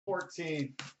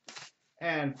14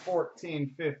 and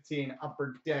 14-15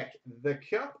 Upper Deck the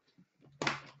Cup.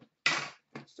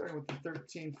 Starting with the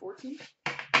 13-14.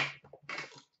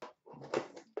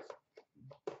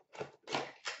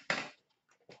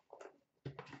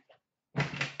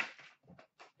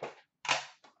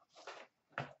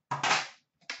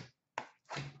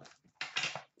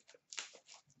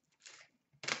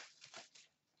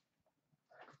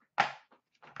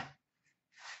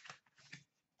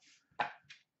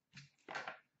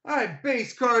 All right,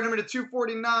 base card number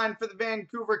 249 for the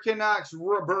Vancouver Canucks,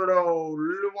 Roberto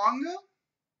Luongo.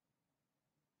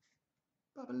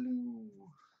 Babaloo.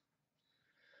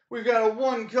 We've got a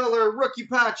one-color rookie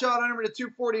patch auto number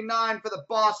 249 for the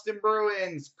Boston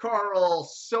Bruins, Carl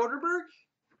Soderberg.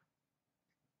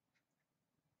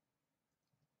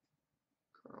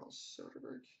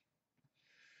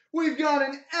 We've got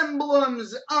an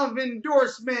Emblems of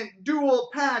Endorsement, dual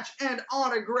patch and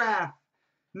autograph,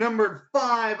 numbered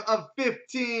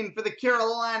 5/15 for the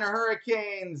Carolina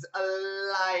Hurricanes,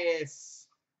 Elias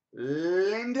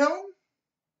Lindholm.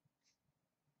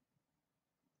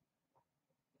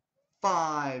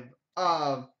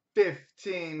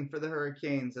 5/15 for the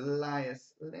Hurricanes,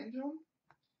 Elias Lindholm.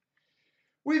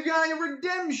 We've got a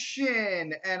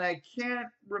redemption, and I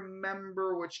can't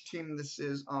remember which team this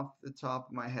is off the top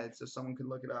of my head, so someone could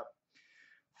look it up.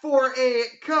 For a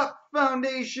Cup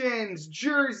Foundations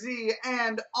jersey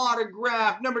and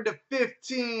autograph, number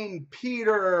 15,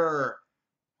 Peter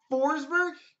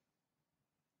Forsberg.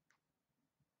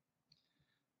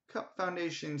 Cup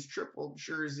Foundations triple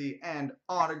jersey and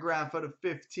autograph out of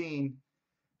 15,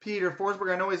 Peter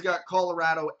Forsberg. I know he's got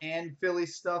Colorado and Philly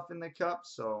stuff in the Cup,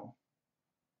 so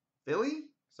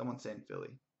Philly? Someone's saying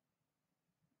Philly.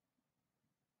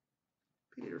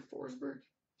 Peter Forsberg.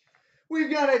 We've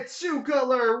got a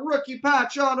two-color rookie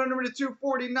patch auto number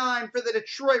 249 for the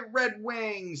Detroit Red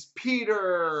Wings,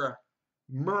 Peter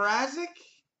Mrazek.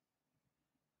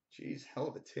 Jeez, hell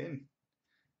of a tin.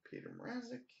 Peter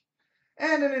Mrazek.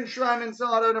 And an enshrinements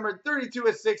auto number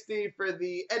 32/60 for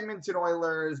the Edmonton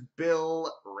Oilers, Bill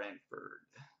Ranford.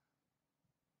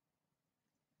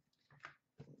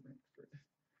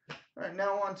 All right,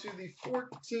 now on to the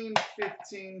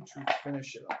 14-15 to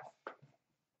finish it off.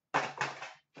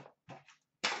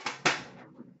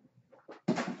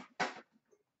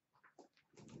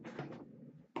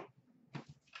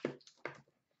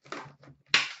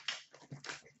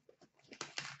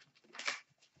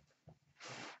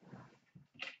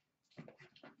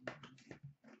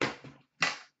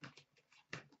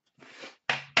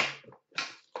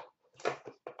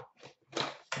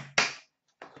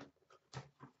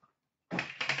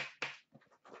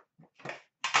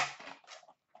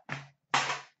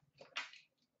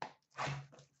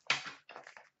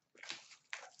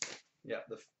 Yeah,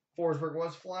 the Forsberg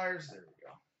was Flyers. There we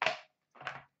go.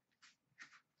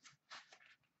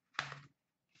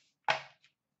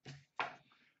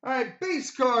 All right,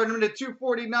 base card number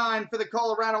 249 for the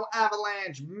Colorado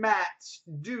Avalanche, Matt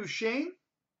Duchene.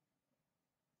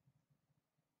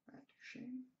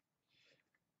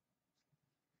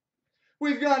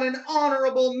 We've got an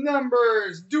honorable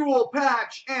numbers, dual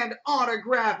patch, and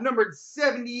autograph, numbered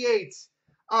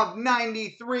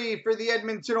 78/93 for the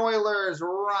Edmonton Oilers,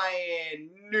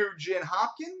 Ryan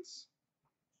Nugent-Hopkins.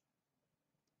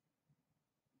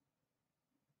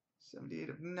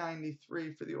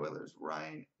 78/93 for the Oilers,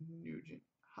 Ryan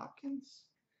Nugent-Hopkins.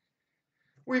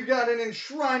 We've got an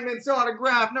enshrinements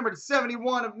autograph, numbered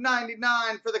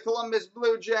 71/99 for the Columbus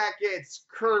Blue Jackets,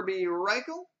 Kirby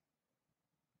Reichel.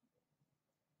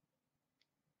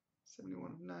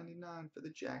 71/99 for the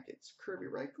Jackets, Kirby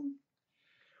Reichel.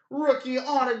 Rookie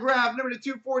autograph, number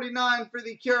 249 for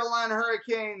the Carolina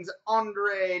Hurricanes,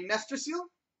 Andre Nestrasil.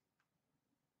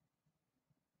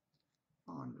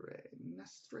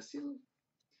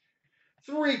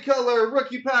 Three-color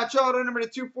rookie patch auto, number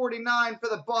 249 for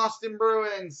the Boston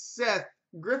Bruins, Seth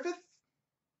Griffith.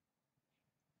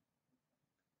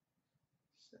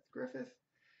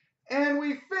 And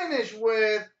we finish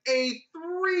with a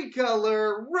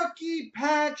three-color rookie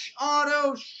patch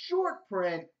auto short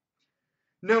print,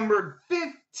 numbered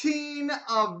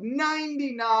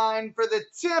 15/99 for the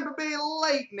Tampa Bay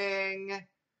Lightning,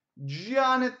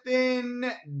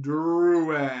 Jonathan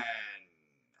Drouin.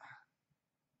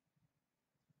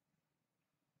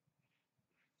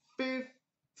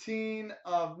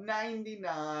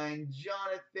 15/99,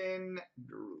 Jonathan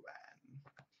Drouin.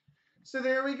 So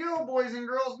there we go, boys and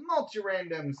girls.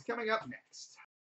 Multi-randoms coming up next.